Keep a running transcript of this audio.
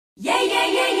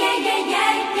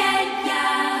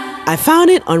I found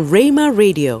it on Rhema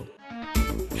Radio.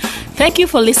 Thank you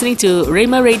for listening to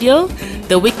Rhema Radio,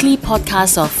 the weekly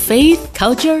podcast of faith,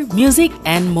 culture, music,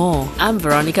 and more. I'm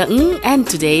Veronica Ng, and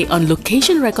today on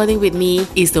location recording with me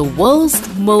is the world's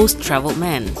most traveled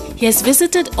man. He has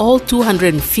visited all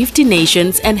 250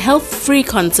 nations and held free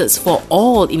concerts for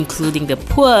all, including the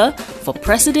poor, for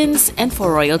presidents, and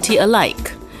for royalty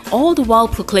alike. All the while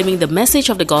proclaiming the message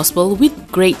of the gospel with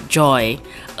great joy.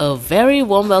 A very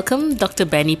warm welcome, Dr.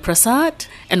 Benny Prasad,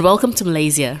 and welcome to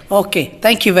Malaysia. Okay,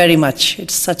 thank you very much.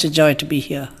 It's such a joy to be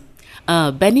here.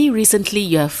 Benny, recently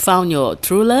you have found your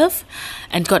true love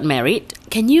and got married.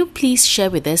 Can you please share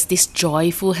with us this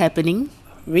joyful happening?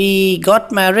 We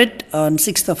got married on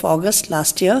 6th of August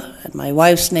last year, and my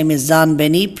wife's name is Zan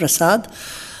Benny Prasad,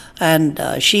 and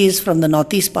she is from the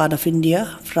northeast part of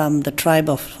India, from the tribe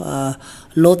of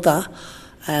Lotha,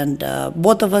 and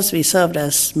both of us, we served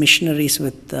as missionaries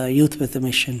with Youth with a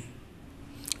Mission.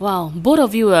 Wow, both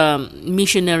of you are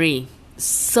missionary.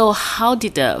 So how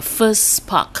did the first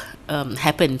spark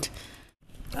happen?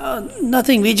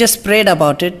 Nothing, we just prayed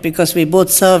about it because we both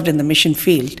served in the mission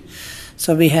field.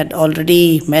 So we had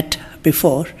already met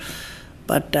before.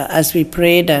 But as we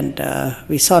prayed and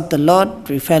we sought the Lord,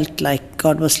 we felt like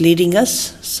God was leading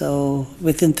us. So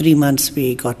within 3 months,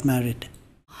 we got married.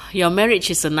 Your marriage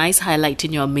is a nice highlight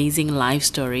in your amazing life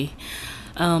story.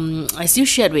 As you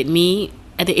shared with me,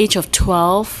 at the age of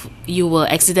 12, you were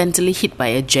accidentally hit by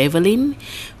a javelin,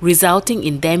 resulting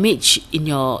in damage in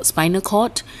your spinal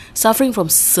cord, suffering from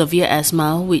severe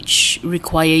asthma, which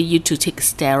required you to take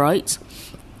steroids.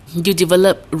 You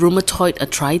developed rheumatoid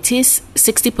arthritis,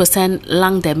 60%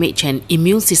 lung damage and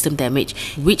immune system damage,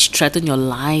 which threaten your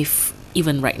life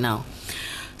even right now.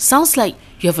 Sounds like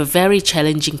you have a very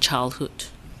challenging childhood.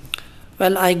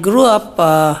 Well, I grew up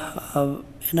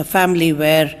in a family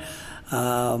where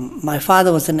my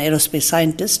father was an aerospace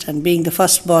scientist, and being the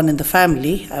firstborn in the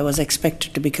family, I was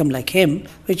expected to become like him,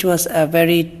 which was a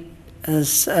very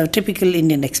typical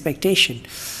Indian expectation.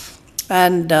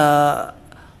 And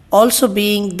also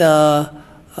being the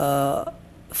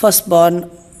firstborn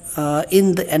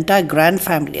in the entire grand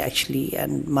family, actually,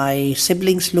 and my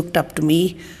siblings looked up to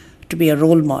me to be a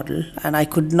role model, and I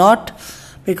could not,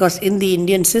 because in the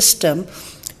Indian system,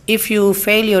 if you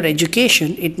fail your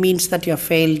education, it means that you have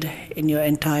failed in your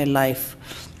entire life.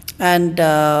 And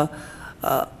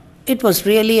it was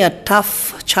really a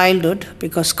tough childhood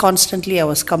because constantly I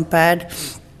was compared,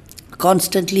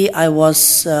 constantly I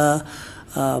was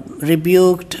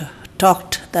rebuked,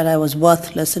 talked that I was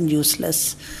worthless and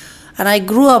useless. And I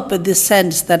grew up with this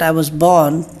sense that I was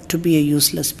born to be a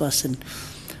useless person.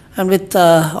 And with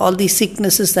all these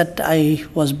sicknesses that I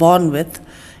was born with,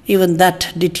 even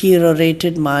that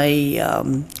deteriorated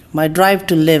my drive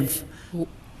to live.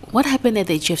 What happened at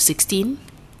the age of 16?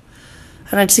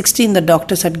 And at 16, the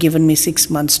doctors had given me 6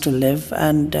 months to live,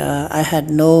 and I had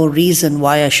no reason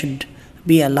why I should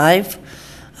be alive,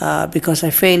 because I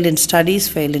failed in studies,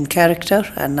 failed in character,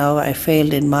 and now I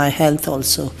failed in my health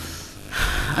also.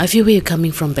 I feel where you're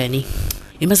coming from, Benny.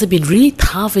 It must have been really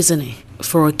tough, isn't it,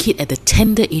 for a kid at the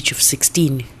tender age of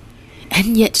 16.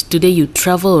 And yet today you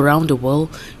travel around the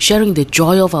world, sharing the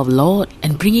joy of our Lord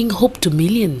and bringing hope to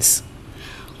millions.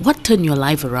 What turned your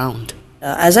life around?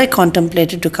 As I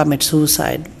contemplated to commit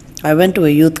suicide, I went to a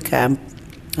youth camp,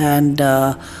 and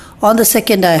on the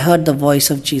second I heard the voice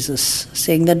of Jesus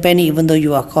saying that, Benny, even though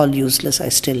you are called useless, I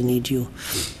still need you.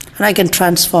 And I can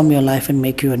transform your life and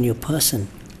make you a new person.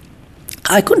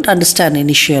 I couldn't understand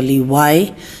initially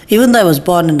why, even though I was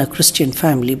born in a Christian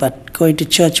family, but going to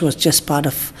church was just part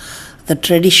of the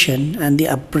tradition and the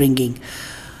upbringing.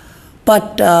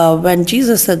 But when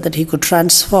Jesus said that he could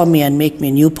transform me and make me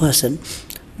a new person,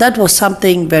 that was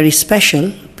something very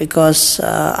special, because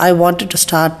I wanted to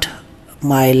start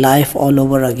my life all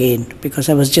over again, because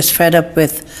I was just fed up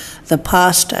with the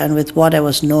past and with what I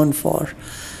was known for.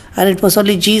 And it was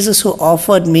only Jesus who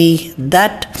offered me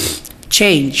that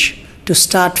change to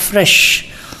start fresh,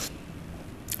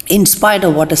 in spite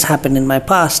of what has happened in my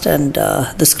past. And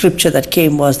the scripture that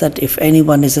came was that if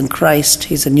anyone is in Christ,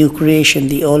 he's a new creation.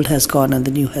 The old has gone and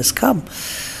the new has come.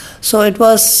 So it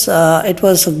was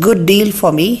a good deal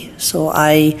for me. So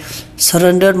I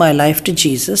surrendered my life to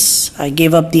Jesus. I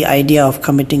gave up the idea of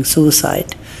committing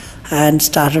suicide and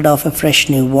started off a fresh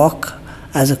new walk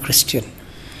as a Christian.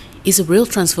 It's a real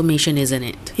transformation, isn't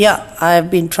it? Yeah, I have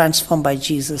been transformed by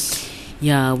Jesus.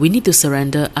 Yeah, we need to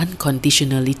surrender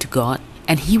unconditionally to God,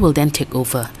 and He will then take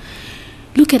over.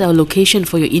 Look at our location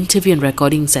for your interview and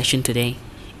recording session today.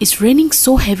 It's raining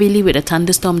so heavily with a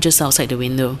thunderstorm just outside the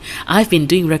window. I've been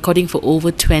doing recording for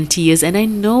over 20 years and I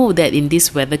know that in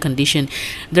this weather condition,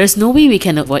 there's no way we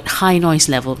can avoid high noise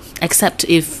level, except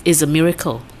if it's a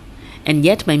miracle. And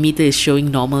yet my meter is showing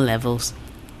normal levels.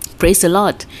 Praise the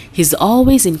Lord. He's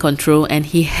always in control and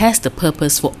He has the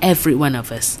purpose for every one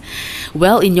of us.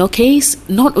 Well, in your case,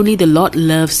 not only the Lord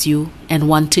loves you and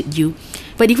wanted you,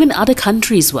 but even other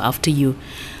countries were after you.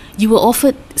 You were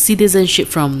offered citizenship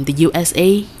from the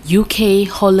USA, UK,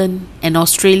 Holland, and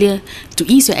Australia to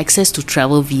ease your access to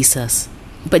travel visas.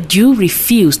 But you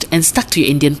refused and stuck to your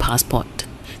Indian passport.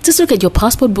 Just look at your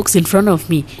passport books in front of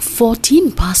me.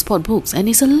 14 passport books, and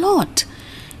it's a lot.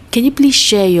 Can you please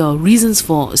share your reasons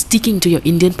for sticking to your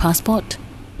Indian passport?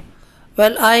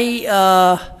 Well,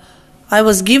 I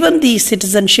was given the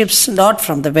citizenships not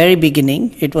from the very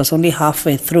beginning. It was only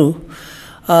halfway through.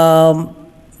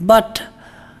 But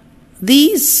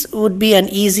these would be an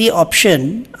easy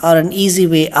option or an easy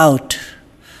way out.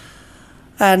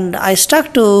 And I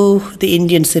stuck to the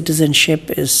Indian citizenship.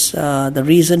 The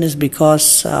reason is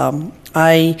because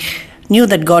I knew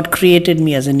that God created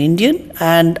me as an Indian,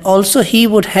 and also He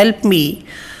would help me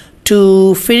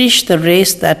to finish the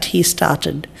race that He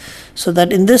started. So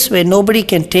that in this way, nobody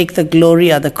can take the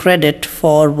glory or the credit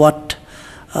for what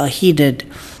He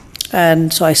did.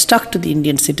 And so I stuck to the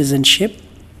Indian citizenship.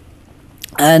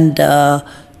 And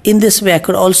in this way, I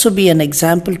could also be an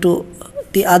example to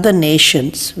the other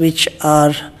nations which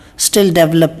are still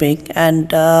developing. And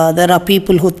there are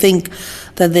people who think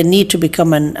that they need to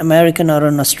become an American or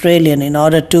an Australian in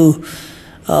order to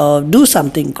do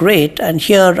something great. And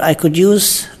here I could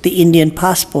use the Indian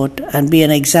passport and be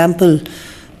an example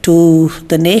to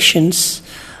the nations,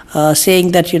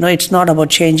 saying that, it's not about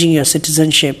changing your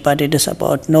citizenship, but it is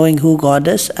about knowing who God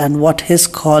is and what His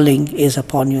calling is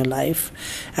upon your life.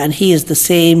 And He is the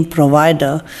same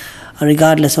provider,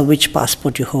 regardless of which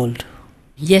passport you hold.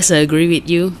 Yes, I agree with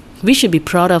you. We should be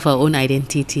proud of our own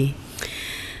identity.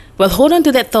 Well, hold on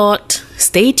to that thought.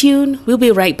 Stay tuned. We'll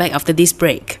be right back after this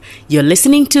break. You're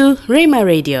listening to Rhema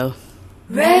Radio.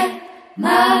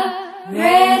 Rhema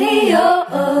Radio.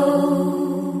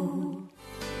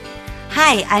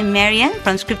 Hi, I'm Marianne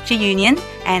from Scripture Union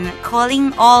and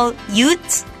calling all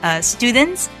youths,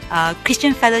 students,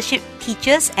 Christian fellowship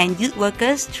teachers and youth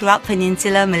workers throughout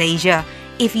Peninsular Malaysia.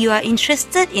 If you are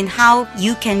interested in how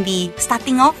you can be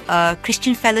starting off a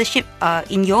Christian fellowship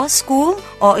in your school,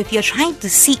 or if you're trying to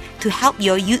seek to help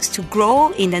your youths to grow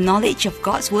in the knowledge of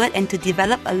God's Word and to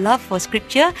develop a love for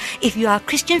Scripture, if you are a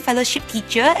Christian fellowship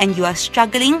teacher and you are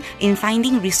struggling in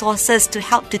finding resources to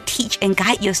help to teach and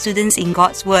guide your students in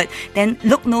God's Word, then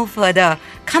look no further.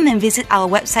 Come and visit our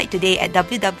website today at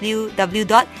www.su.org.my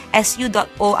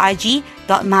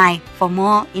for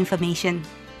more information.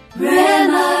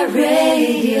 Rhema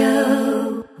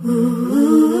Radio.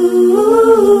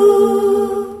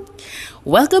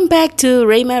 Welcome back to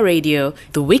Rhema Radio,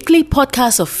 the weekly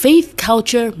podcast of faith,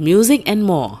 culture, music, and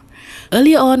more.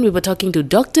 Earlier on, we were talking to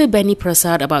Dr. Benny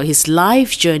Prasad about his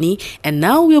life journey, and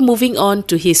now we're moving on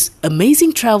to his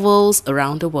amazing travels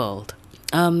around the world.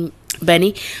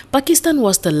 Benny, Pakistan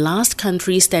was the last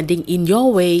country standing in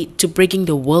your way to breaking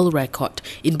the world record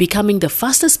in becoming the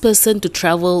fastest person to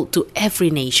travel to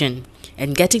every nation,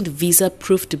 and getting the visa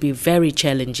proved to be very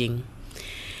challenging.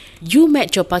 You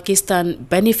met your Pakistan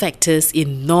benefactors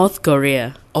in North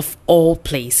Korea, of all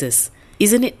places.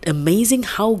 Isn't it amazing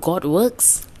how God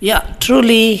works? Yeah,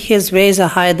 truly His ways are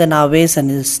higher than our ways and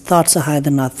His thoughts are higher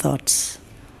than our thoughts.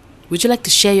 Would you like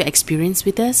to share your experience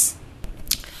with us?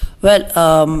 Well,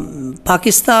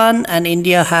 Pakistan and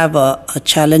India have a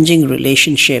challenging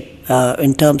relationship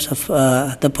in terms of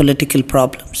the political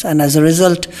problems. And as a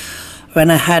result,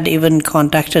 when I had even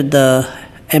contacted the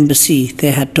embassy, they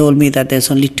had told me that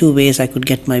there's only two ways I could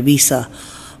get my visa.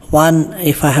 One,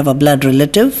 if I have a blood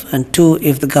relative, and two,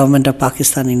 if the government of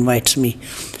Pakistan invites me.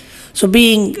 So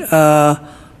being a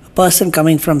person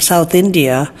coming from South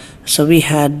India, so we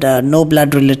had no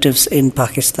blood relatives in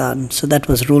Pakistan. So that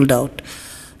was ruled out.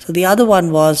 So the other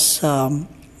one was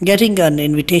getting an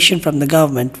invitation from the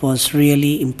government was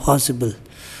really impossible.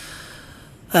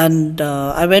 And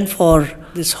I went for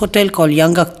this hotel called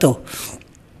Yanggakdo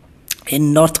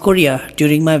in North Korea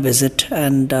during my visit.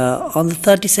 And on the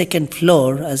 32nd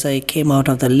floor, as I came out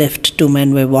of the lift, two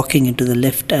men were walking into the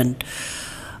lift and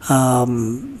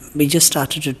we just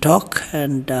started to talk.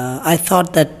 And I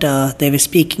thought that they were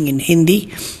speaking in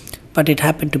Hindi, but it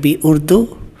happened to be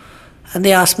Urdu. And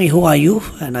they asked me, who are you?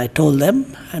 And I told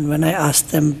them. And when I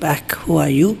asked them back, who are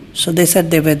you? So they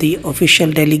said they were the official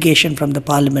delegation from the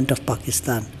Parliament of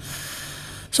Pakistan.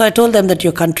 So I told them that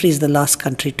your country is the last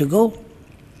country to go.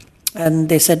 And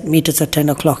they said, meet us at 10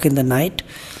 o'clock in the night.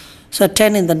 So at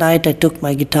 10 in the night, I took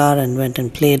my guitar and went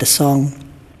and played a song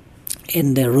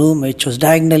in their room, which was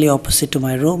diagonally opposite to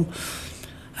my room.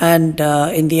 And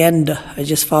in the end, I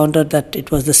just found out that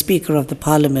it was the Speaker of the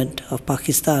Parliament of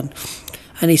Pakistan.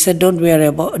 And he said, don't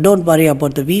worry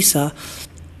about the visa.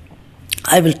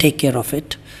 I will take care of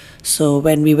it. So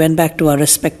when we went back to our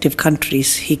respective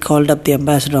countries, he called up the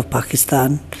ambassador of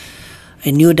Pakistan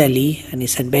in New Delhi, and he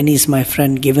said, Benny is my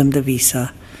friend, give him the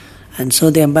visa. And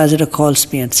so the ambassador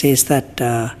calls me and says that,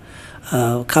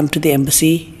 come to the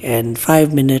embassy in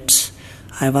 5 minutes.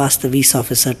 I've asked the visa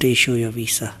officer to issue your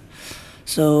visa.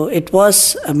 So it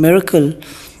was a miracle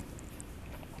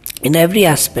in every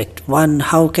aspect. One,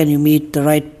 how can you meet the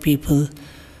right people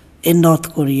in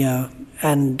North Korea?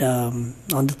 And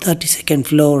on the 32nd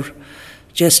floor,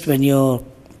 just when you're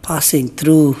passing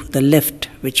through the lift,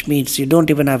 which means you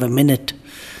don't even have a minute.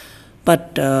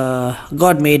 But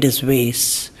God made His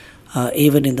ways,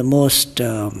 even in the most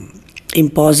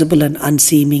impossible and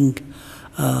unseeming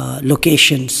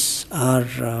locations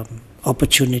are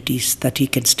opportunities that He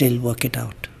can still work it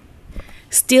out.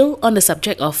 Still on the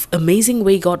subject of amazing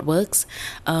way God works,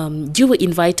 you were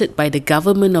invited by the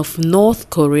government of North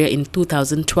Korea in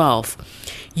 2012.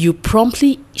 You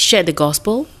promptly shared the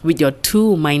gospel with your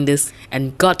two minders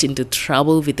and got into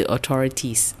trouble with the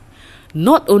authorities.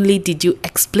 Not only did you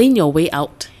explain your way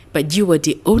out, but you were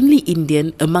the only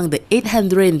Indian among the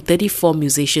 834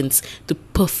 musicians to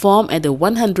perform at the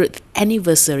 100th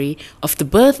anniversary of the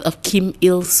birth of Kim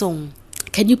Il-sung.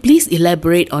 Can you please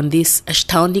elaborate on this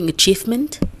astounding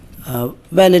achievement?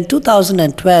 Well, in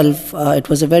 2012, it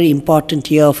was a very important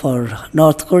year for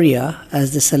North Korea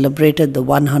as they celebrated the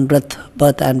 100th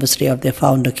birth anniversary of their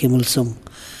founder, Kim Il-sung.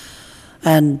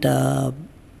 And the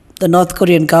North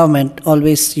Korean government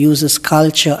always uses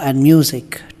culture and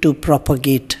music to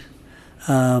propagate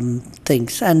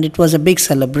things. And it was a big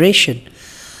celebration.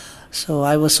 So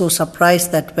I was so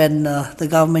surprised that when the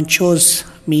government chose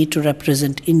me to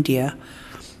represent India,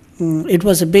 it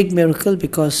was a big miracle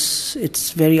because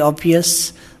it's very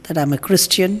obvious that I'm a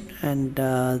Christian, and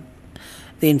the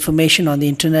information on the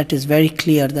internet is very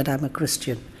clear that I'm a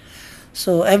Christian.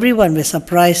 So everyone was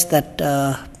surprised that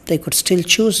they could still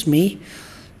choose me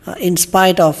in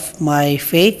spite of my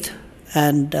faith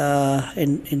and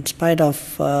in spite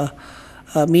of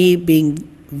me being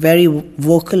very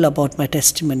vocal about my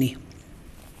testimony.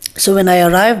 So when I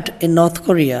arrived in North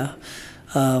Korea,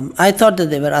 I thought that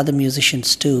there were other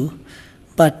musicians too,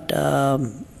 but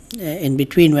in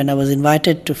between, when I was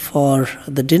invited for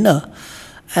the dinner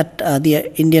at the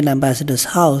Indian ambassador's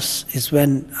house, is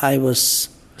when I was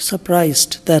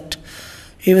surprised that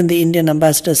even the Indian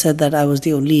ambassador said that I was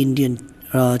the only Indian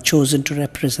chosen to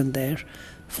represent there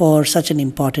for such an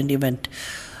important event.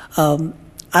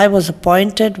 I was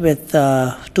appointed with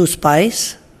 2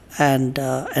 spies and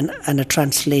a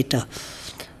translator.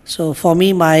 So for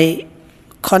me, my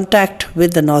contact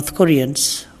with the North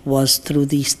Koreans was through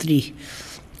these 3.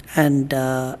 And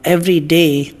every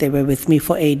day they were with me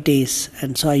for 8 days.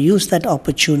 And so I used that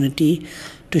opportunity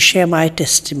to share my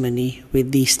testimony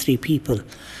with these 3 people.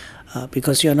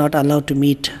 Because you're not allowed to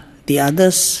meet the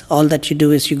others. All that you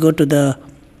do is you go to the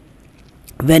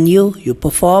venue, you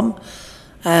perform,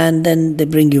 and then they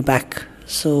bring you back.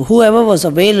 So whoever was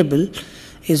available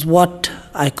is what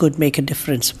I could make a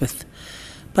difference with.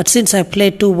 But since I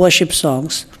played 2 worship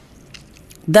songs,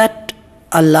 that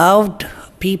allowed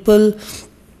people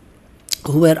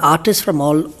who were artists from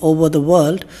all over the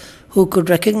world who could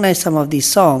recognize some of these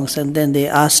songs, and then they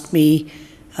asked me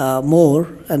more,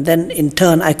 and then in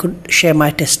turn I could share my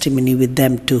testimony with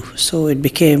them too. So it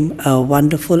became a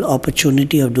wonderful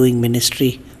opportunity of doing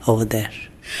ministry over there.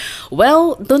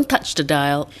 Well, don't touch the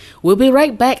dial. We'll be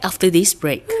right back after this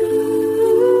break.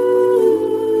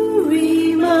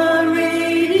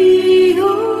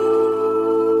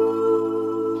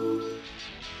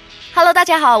 Hello， 大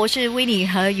家好，我是维尼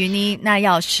和云妮。那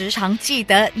要时常记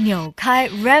得扭开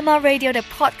Rhema Radio 的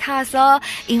Podcast 哦，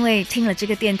因为听了这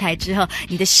个电台之后，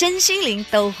你的身心灵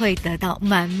都会得到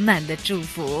满满的祝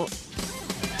福。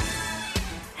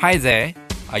Hi there.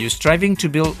 Are you striving to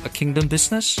build a kingdom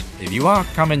business? If you are,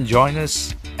 come and join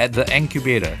us at the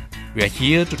Incubator. We are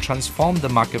here to transform the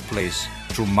marketplace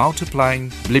through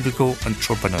multiplying biblical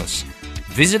entrepreneurs.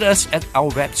 Visit us at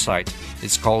our website.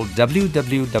 It's called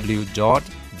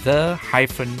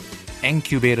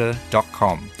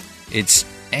www.the-incubator.com. It's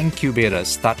incubator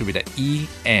started with an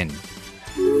E-N.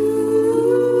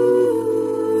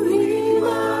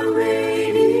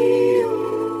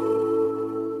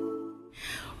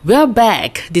 We're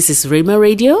back. This is Rhema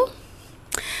Radio.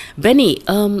 Benny,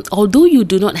 although you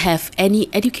do not have any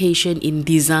education in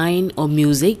design or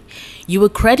music, you were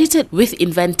credited with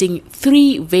inventing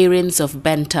 3 variants of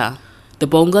banta. The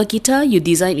bonga guitar you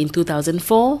designed in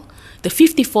 2004, the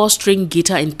 54-string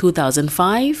guitar in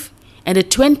 2005, and the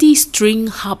 20-string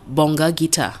harp bonga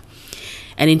guitar.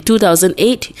 And in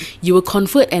 2008, you were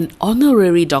conferred an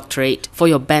honorary doctorate for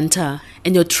your banta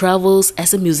and your travels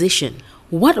as a musician.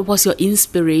 What was your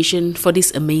inspiration for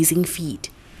this amazing feat?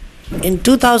 In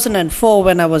 2004,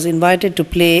 when I was invited to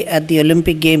play at the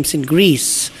Olympic Games in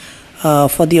Greece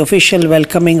for the official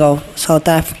welcoming of South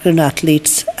African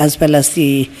athletes as well as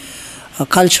the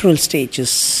cultural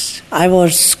stages, I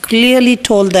was clearly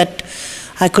told that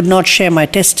I could not share my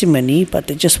testimony, but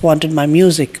they just wanted my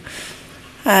music.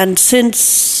 And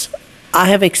since I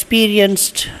have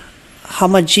experienced how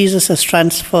much Jesus has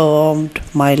transformed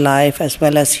my life as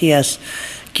well as He has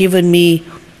given me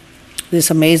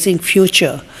this amazing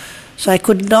future, so I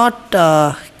could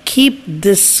not keep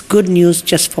this good news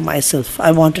just for myself.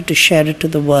 I wanted to share it to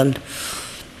the world.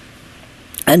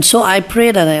 And so I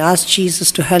prayed and I asked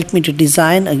Jesus to help me to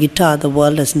design a guitar the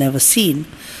world has never seen,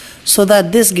 so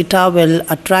that this guitar will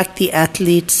attract the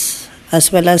athletes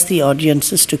as well as the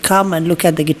audiences to come and look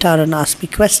at the guitar and ask me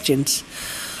questions.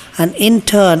 And in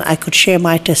turn, I could share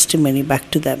my testimony back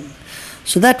to them.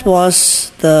 So that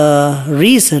was the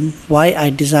reason why I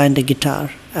designed a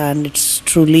guitar. And it's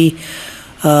truly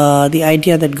the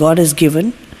idea that God has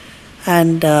given,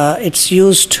 and it's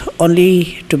used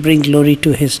only to bring glory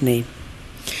to His name.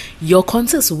 Your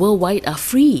concerts worldwide are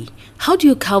free. How do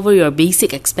you cover your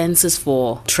basic expenses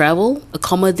for travel,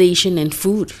 accommodation, and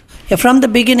food? Yeah, from the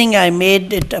beginning, I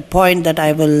made it a point that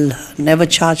I will never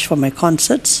charge for my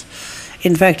concerts.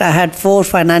 In fact, I had 4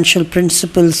 financial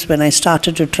principles when I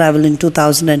started to travel in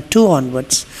 2002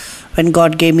 onwards, when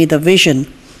God gave me the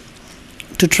vision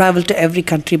to travel to every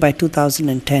country by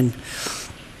 2010.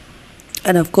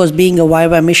 And of course, being a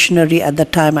YBhg missionary at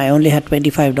that time, I only had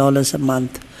 $25 a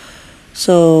month.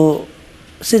 So,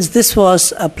 since this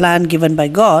was a plan given by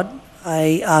God,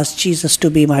 I asked Jesus to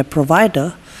be my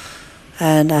provider.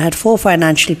 And I had 4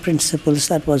 financial principles.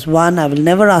 That was 1, I will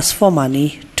never ask for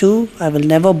money. 2, I will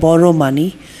never borrow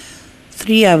money.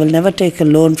 3, I will never take a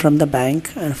loan from the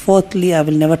bank. And 4thly, I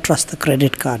will never trust the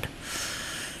credit card.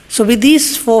 So with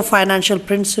these 4 financial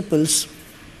principles,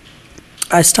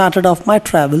 I started off my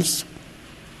travels.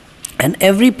 And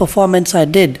every performance I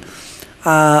did,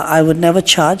 I would never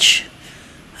charge.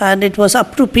 And it was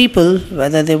up to people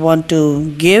whether they want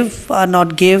to give or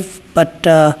not give, but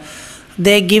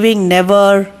their giving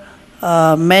never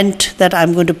meant that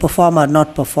I'm going to perform or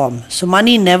not perform. So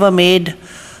money never made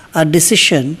a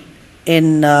decision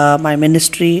in my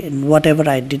ministry, in whatever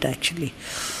I did actually.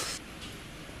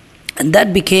 And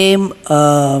that became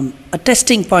a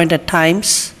testing point at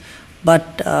times,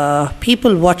 but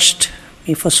people watched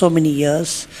me for so many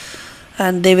years,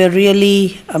 and they were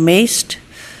really amazed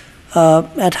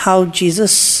at how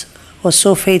Jesus was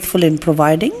so faithful in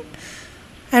providing,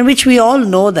 and which we all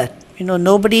know that.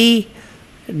 Nobody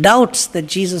doubts that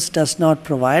Jesus does not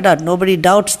provide, or nobody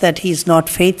doubts that He is not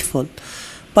faithful.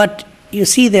 But you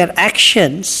see, their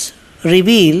actions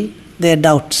reveal their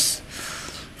doubts.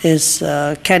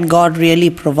 Can God really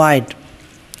provide?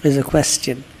 Is a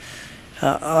question.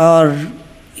 Or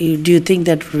do you think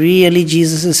that really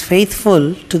Jesus is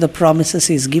faithful to the promises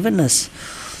He's given us?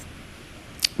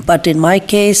 But in my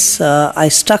case, I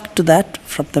stuck to that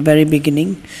from the very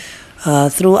beginning.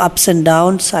 Through ups and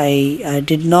downs, I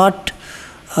did not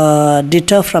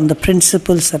deter from the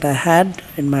principles that I had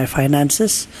in my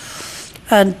finances.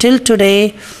 And till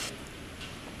today,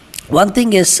 one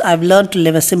thing is I've learned to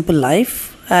live a simple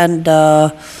life, and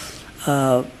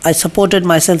I supported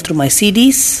myself through my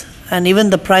CDs, and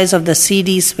even the price of the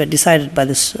CDs were decided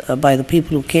by the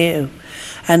people who came,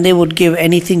 and they would give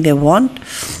anything they want.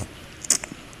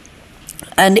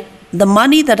 And the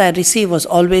money that I received was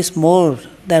always more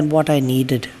than what I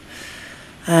needed.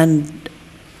 And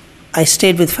I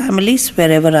stayed with families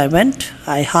wherever I went.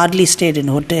 I hardly stayed in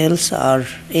hotels or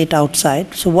ate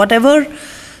outside. So whatever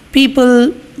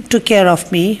people took care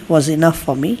of me was enough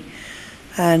for me.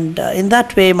 And in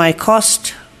that way, my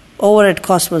overhead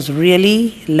cost was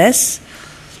really less.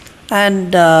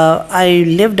 And I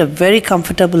lived a very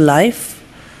comfortable life.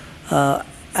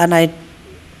 And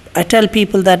I tell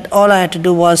people that all I had to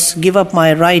do was give up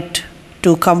my right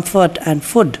to comfort and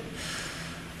food,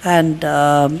 and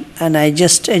I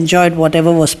just enjoyed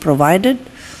whatever was provided,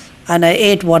 and I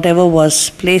ate whatever was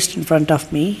placed in front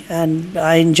of me, and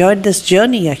I enjoyed this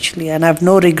journey actually, and I have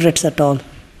no regrets at all.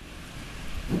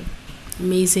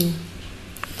 Amazing.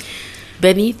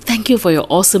 Benny, thank you for your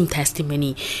awesome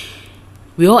testimony.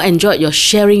 We all enjoyed your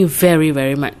sharing very,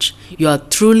 very much. You are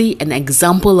truly an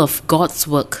example of God's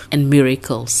work and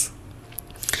miracles.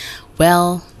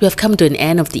 Well, we have come to an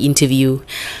end of the interview.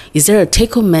 Is there a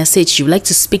take-home message you'd like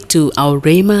to speak to our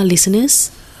Rhema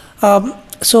listeners?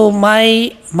 So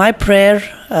my prayer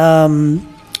and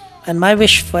my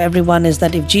wish for everyone is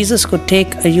that if Jesus could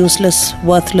take a useless,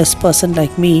 worthless person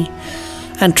like me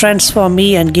and transform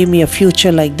me and give me a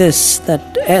future like this, that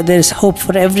there is hope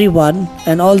for everyone,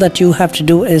 and all that you have to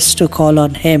do is to call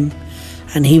on Him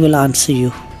and He will answer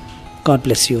you. God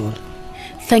bless you all.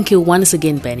 Thank you once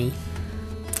again, Benny.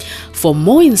 For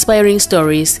more inspiring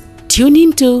stories, tune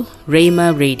in to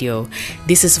Rhema Radio.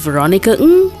 This is Veronica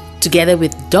Ng, together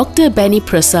with Dr. Benny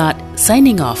Prasad,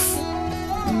 signing off.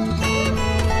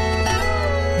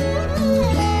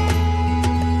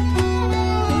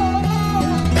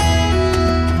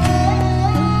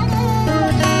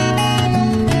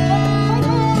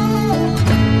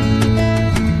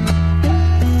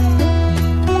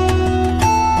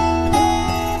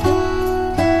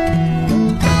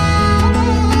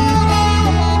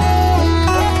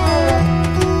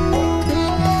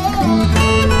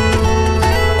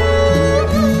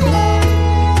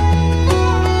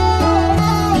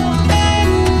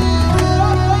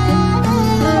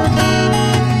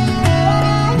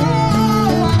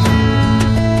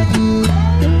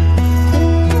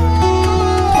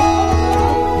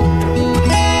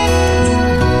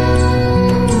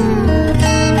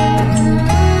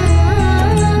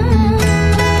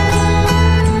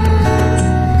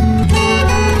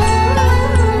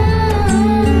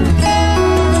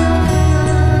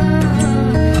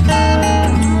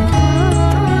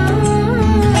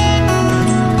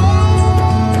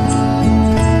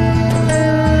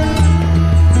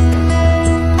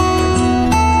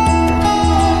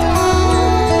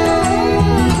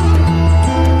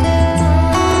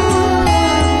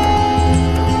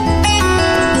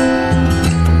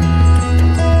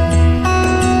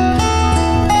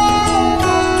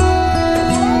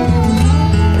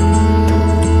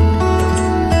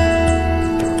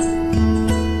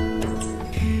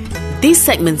 This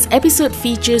segment's episode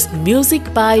features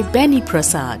music by Benny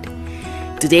Prasad.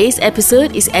 Today's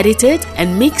episode is edited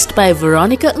and mixed by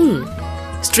Veronica Ng.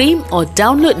 Stream or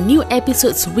download new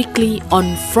episodes weekly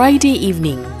on Friday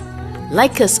evening.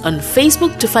 Like us on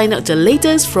Facebook to find out the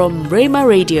latest from Rhema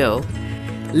Radio.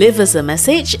 Leave us a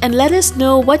message and let us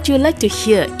know what you'd like to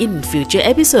hear in future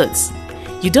episodes.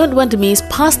 You don't want to miss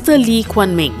Pastor Lee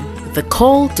Kwan Ming, the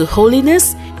call to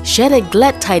holiness, share the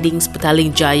glad tidings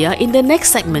Petaling Jaya in the next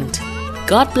segment.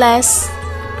 God bless.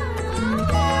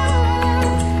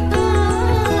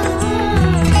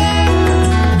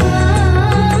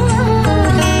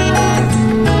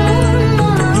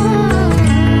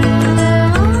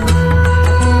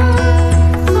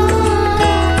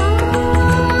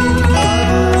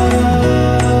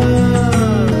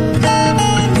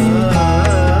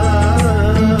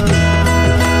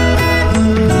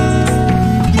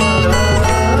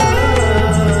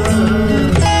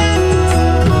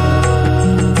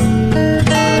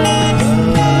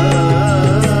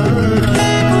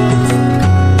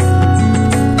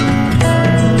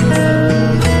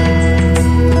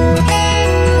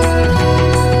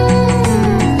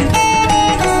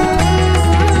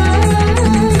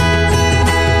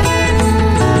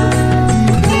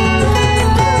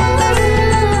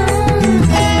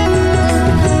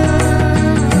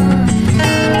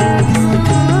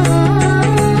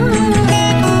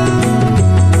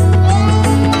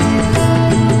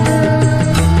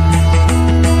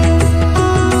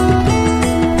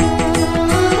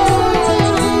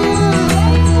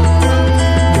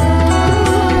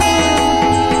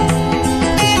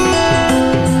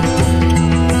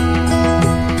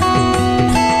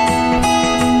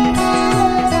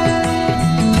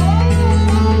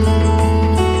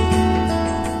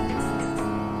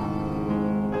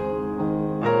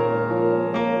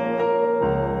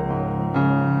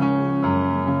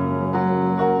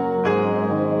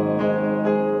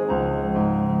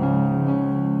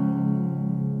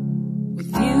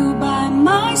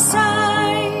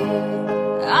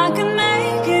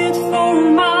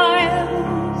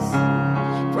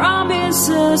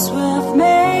 promises we've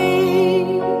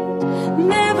made,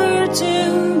 never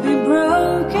to be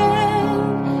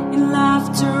broken, in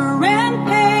laughter and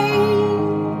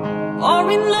pain, or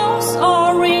in loss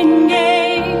or in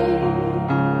gain.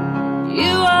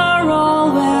 You are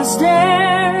always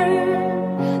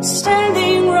there,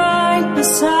 standing right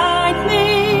beside me.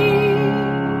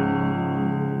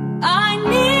 I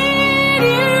need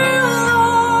you,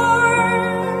 Lord,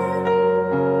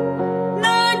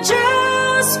 not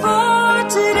just for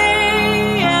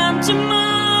today and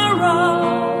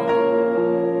tomorrow,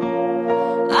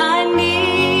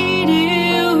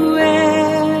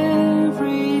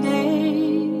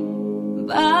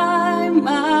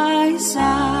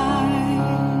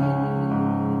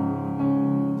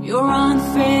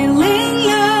 unfailing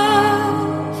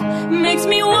love makes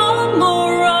me want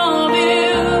more of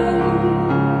you,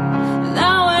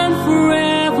 now and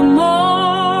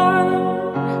forevermore,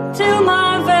 till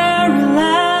my very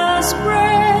last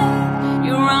breath.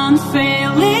 Your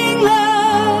unfailing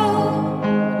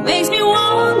love makes me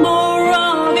want more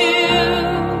of you,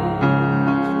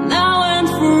 now and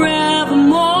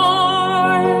forevermore,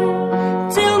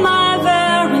 till my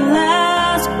very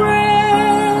last breath.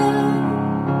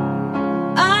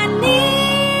 I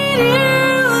need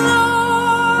you,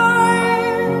 Lord,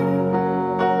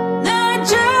 not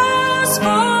just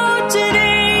for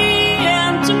today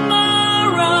and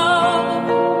tomorrow.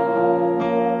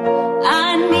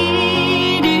 I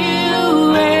need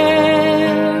you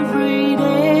every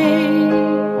day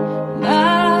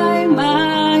by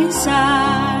my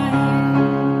side.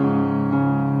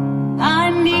 I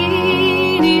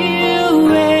need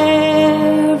you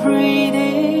every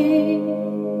day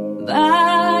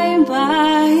by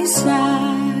my side.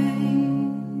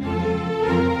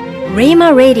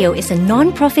 Rhema Radio is a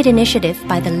non-profit initiative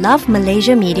by the Love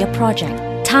Malaysia Media Project.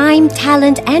 Time,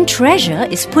 talent and treasure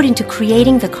is put into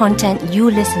creating the content you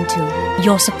listen to.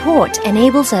 Your support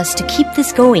enables us to keep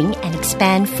this going and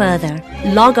expand further.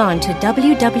 Log on to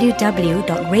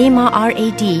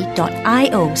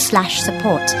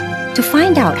www.rhemarad.io/support to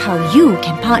find out how you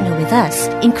can partner with us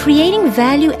in creating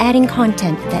value-adding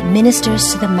content that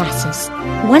ministers to the masses.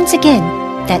 Once again,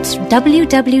 that's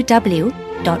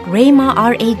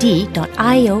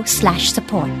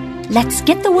www.rhemarad.io/support. Let's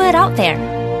get the word out there.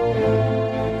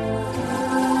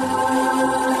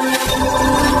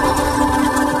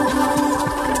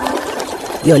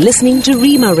 You're listening to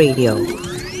Rhema Radio.